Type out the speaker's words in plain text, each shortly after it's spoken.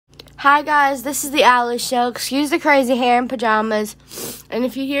Hi guys, this is the Alice Show. Excuse the crazy hair and pajamas. And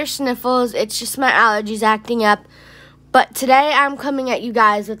if you hear sniffles, it's just my allergies acting up. But today I'm coming at you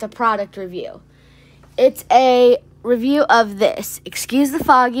guys with a product review. It's a review of this. Excuse the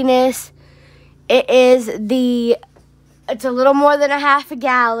fogginess. It's a little more than a half a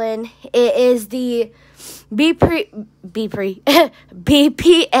gallon. It is the BPA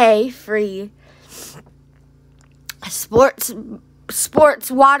free sports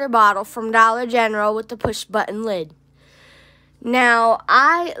water bottle from Dollar General with the push button lid. Now,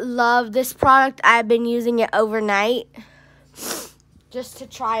 I love this product. I've been using it overnight just to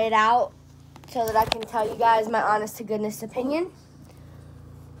try it out so that I can tell you guys my honest to goodness opinion.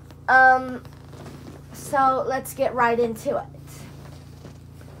 So let's get right into it.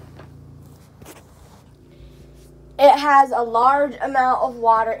 It has a large amount of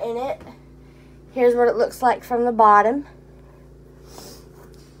water in it. Here's what it looks like from the bottom.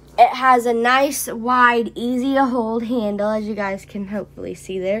 It has a nice, wide, easy-to-hold handle, as you guys can hopefully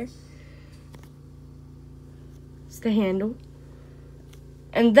see there. It's the handle.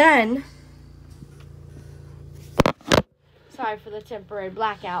 And then, sorry for the temporary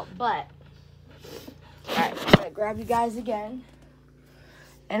blackout, but, alright, I'm going to grab you guys again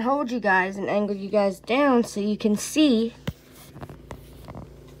and hold you guys and angle you guys down so you can see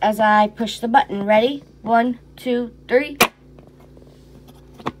as I push the button. Ready? 1, 2, 3.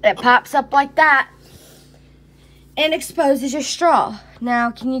 It pops up like that and exposes your straw.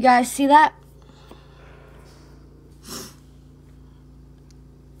 Now, can you guys see that?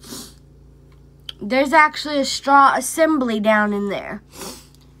 There's actually a straw assembly down in there.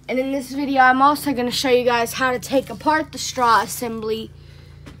 And in this video, I'm also going to show you guys how to take apart the straw assembly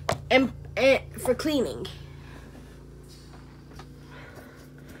and for cleaning.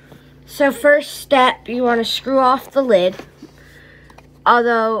 So first step, you want to screw off the lid.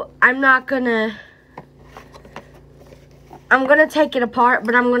 Although, I'm gonna take it apart,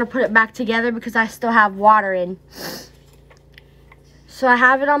 but I'm gonna put it back together because I still have water in. So I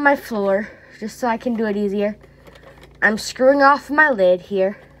have it on my floor, just so I can do it easier. I'm screwing off my lid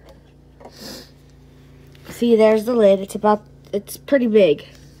here. See, there's the lid. It's pretty big.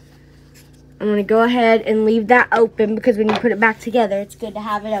 I'm gonna go ahead and leave that open because when you put it back together, it's good to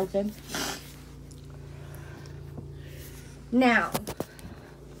have it open. Now,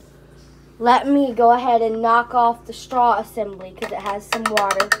 let me go ahead and knock off the straw assembly because it has some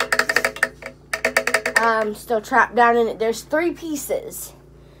water still trapped down in it. There's 3 pieces.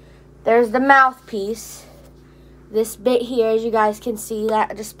 There's the mouthpiece. This bit here, as you guys can see,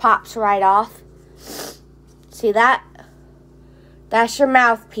 that just pops right off. See that? That's your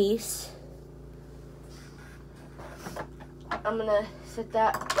mouthpiece. I'm going to set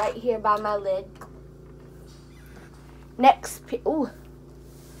that right here by my lid. Next piece, ooh.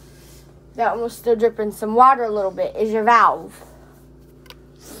 That one was still dripping some water a little bit, is your valve.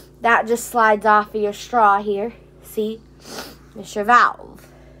 That just slides off of your straw here. See? It's your valve.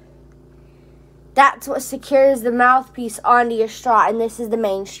 That's what secures the mouthpiece onto your straw, and this is the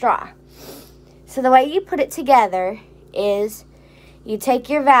main straw. So the way you put it together is you take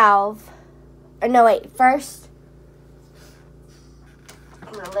your valve. First,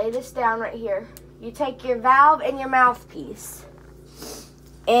 I'm going to lay this down right here. You take your valve and your mouthpiece,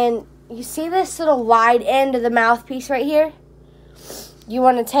 and you see this little wide end of the mouthpiece right here? You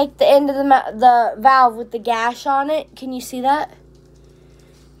want to take the end of the valve with the gash on it. Can you see that?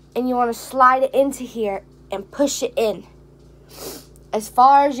 And you want to slide it into here and push it in. As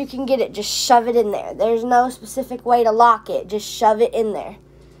far as you can get it, just shove it in there. There's no specific way to lock it. Just shove it in there.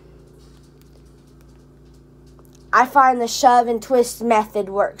 I find the shove and twist method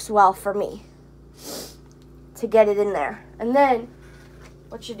works well for me to get it in there. And then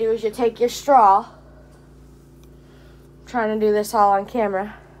what you do is you take your straw. I'm trying to do this all on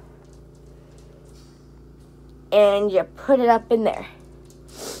camera. And you put it up in there.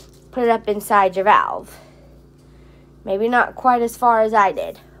 Put it up inside your valve. Maybe not quite as far as I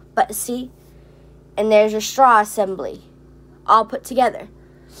did. But see? And there's your straw assembly. All put together.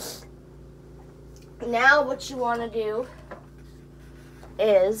 Now what you want to do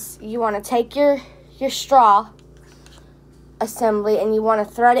is you want to take your straw assembly and you want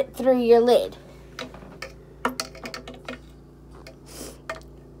to thread it through your lid.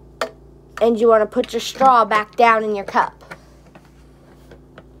 And you want to put your straw back down in your cup.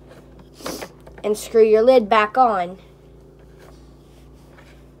 And screw your lid back on.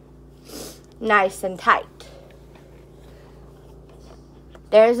 Nice and tight.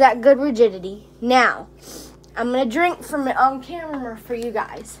 There's that good rigidity. Now, I'm going to drink from it on camera for you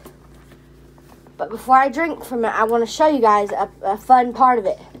guys. But before I drink from it, I want to show you guys a fun part of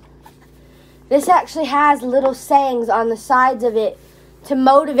it. This actually has little sayings on the sides of it to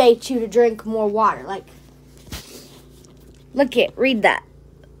motivate you to drink more water. Like, read that.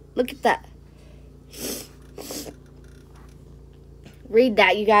 Look at that. Read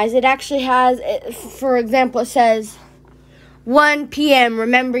that, you guys. It actually has, for example, it says 1 p.m.,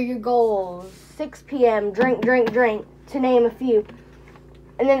 remember your goals. 6 p.m., drink, to name a few.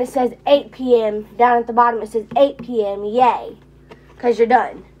 And then it says 8 p.m. Down at the bottom, it says 8 p.m., yay, because you're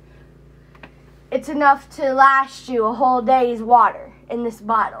done. It's enough to last you a whole day's water in this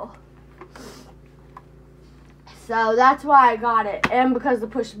bottle. So that's why I got it, and because of the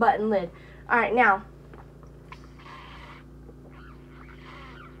push button lid. All right, now.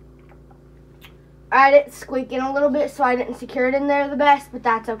 Alright, it's squeaking a little bit, so I didn't secure it in there the best, but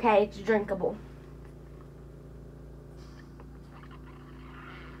that's okay. It's drinkable.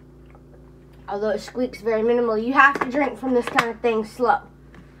 Although it squeaks very minimal, you have to drink from this kind of thing slow.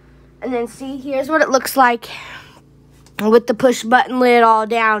 And then see, here's what it looks like with the push button lid all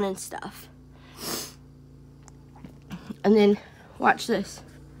down and stuff. And then, watch this.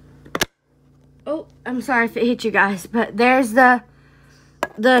 Oh, I'm sorry if it hit you guys, but there's the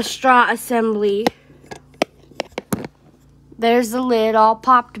straw assembly. There's the lid all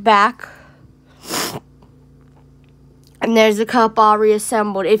popped back. And there's the cup all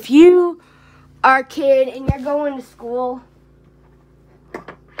reassembled. If you are a kid and you're going to school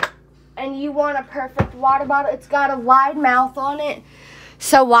and you want a perfect water bottle, it's got a wide mouth on it.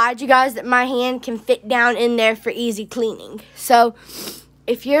 So wide, you guys, that my hand can fit down in there for easy cleaning. So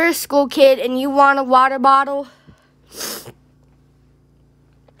if you're a school kid and you want a water bottle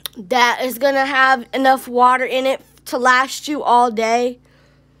that is going to have enough water in it to last you all day,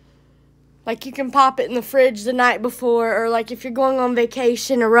 like you can pop it in the fridge the night before, or like if you're going on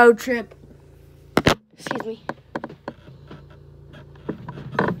vacation, a road trip, excuse me,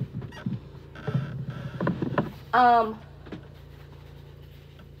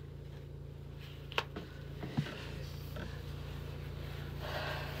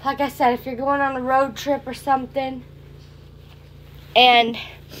 like I said, if you're going on a road trip or something, and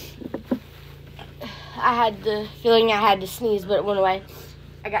I had the feeling I had to sneeze, but it went away.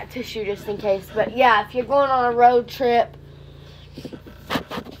 I got tissue just in case. But yeah, if you're going on a road trip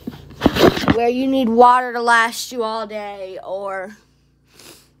where you need water to last you all day, or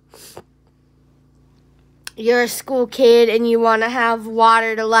you're a school kid and you want to have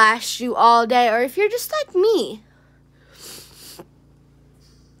water to last you all day, or if you're just like me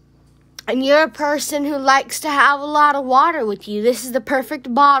and you're a person who likes to have a lot of water with you, this is the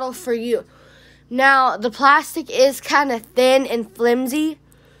perfect bottle for you. Now, the plastic is kind of thin and flimsy,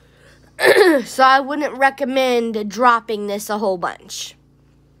 so I wouldn't recommend dropping this a whole bunch,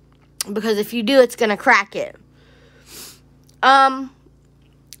 because if you do, it's going to crack it.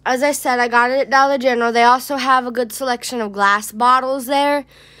 As I said, I got it at Dollar General. They also have a good selection of glass bottles there.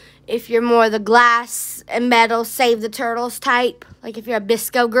 If you're more the glass and metal, save the turtles type, like if you're a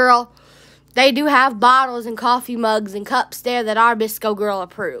Bisco girl, they do have bottles and coffee mugs and cups there that are Bisco Girl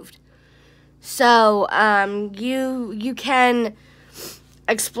approved. So, you can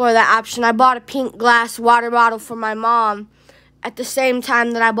explore that option. I bought a pink glass water bottle for my mom at the same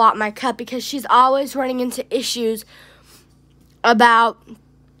time that I bought my cup, because she's always running into issues about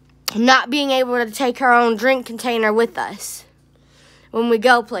not being able to take her own drink container with us when we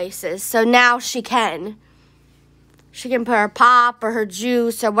go places. So now she can. She can put her pop or her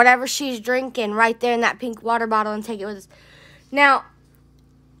juice or whatever she's drinking right there in that pink water bottle and take it with us. Now,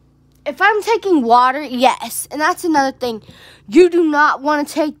 if I'm taking water, yes. And that's another thing. You do not want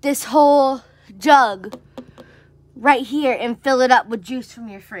to take this whole jug right here and fill it up with juice from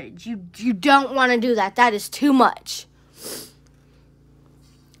your fridge. You don't want to do that. That is too much.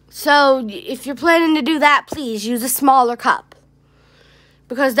 So if you're planning to do that, please use a smaller cup,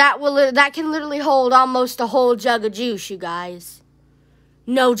 because that can literally hold almost a whole jug of juice, you guys.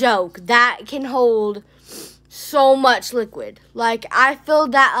 No joke. That can hold so much liquid. Like, I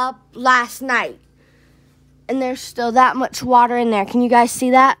filled that up last night, and there's still that much water in there. Can you guys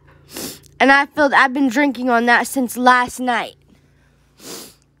see that? And I've been drinking on that since last night.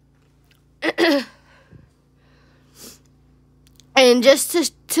 And just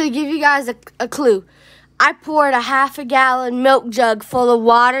to give you guys a clue, I poured a half-a gallon milk jug full of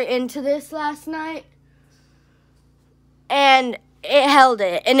water into this last night, and it held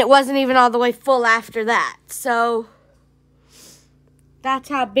it, and it wasn't even all the way full after that. So that's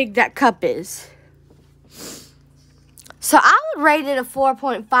how big that cup is. So I would rate it a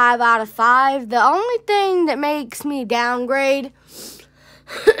 4.5 out of 5. The only thing that makes me downgrade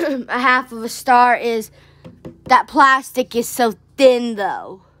a half of a star is that plastic is so thin,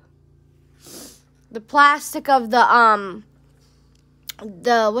 though. the plastic of the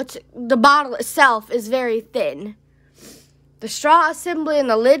bottle itself is very thin. The straw assembly and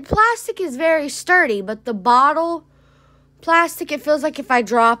the lid plastic is very sturdy, but the bottle plastic, it feels like if I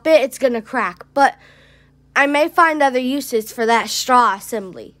drop it, it's going to crack. But I may find other uses for that straw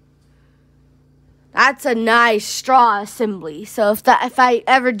assembly. That's a nice straw assembly. So if I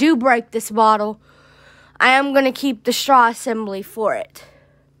ever do break this bottle, I am going to keep the straw assembly for it.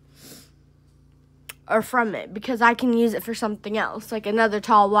 Or from it, because I can use it for something else, like another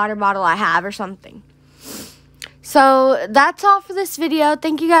tall water bottle I have or something. So that's all for this video.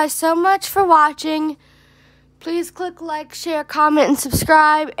 Thank you guys so much for watching. Please click like, share, comment, and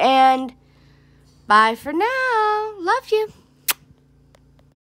subscribe. And bye for now. Love you.